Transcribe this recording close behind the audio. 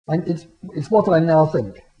And it's what I now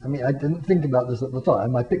think. I mean, I didn't think about this at the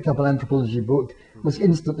time. I picked up an anthropology book, was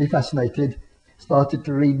instantly fascinated, started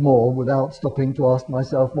to read more without stopping to ask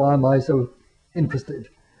myself, why am I so interested?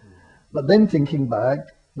 But then thinking back,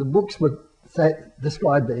 the books were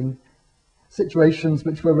describing situations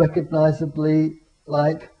which were recognizably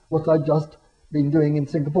like what I'd just been doing in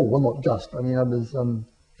Singapore. Well, not just. I mean, I was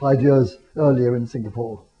 5 years earlier in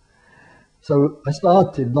Singapore. So I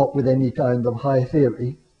started not with any kind of high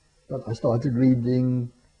theory, but I started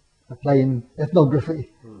reading plain ethnography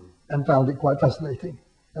and found it quite fascinating.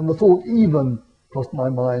 And the thought even crossed my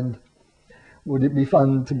mind, would it be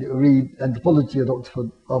fun to read anthropology at Oxford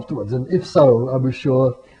afterwards? And if so, I was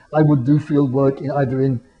sure I would do field work either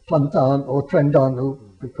in Kelantan or Terengganu,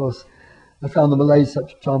 because I found the Malays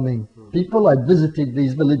such charming people. I'd visited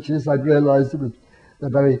these villages. I'd realized they're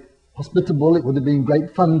very hospitable. It would have been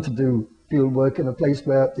great fun to do field work in a place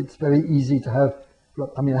where it's very easy to have,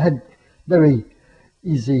 I mean, I had very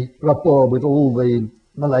easy rapport with all the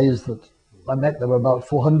Malays that I met. There were about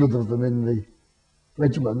 400 of them in the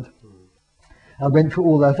regiment. I went through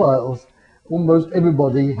all their files. Almost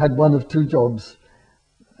everybody had one of two jobs,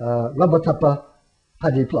 rubber tapper,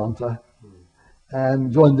 paddy planter,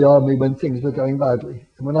 and joined the army when things were going badly.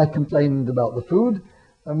 And when I complained about the food,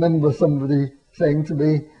 I remember somebody saying to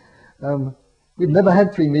me, we'd never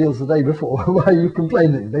had 3 meals a day before, why are you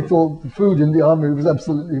complaining? They thought the food in the army was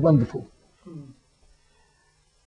absolutely wonderful.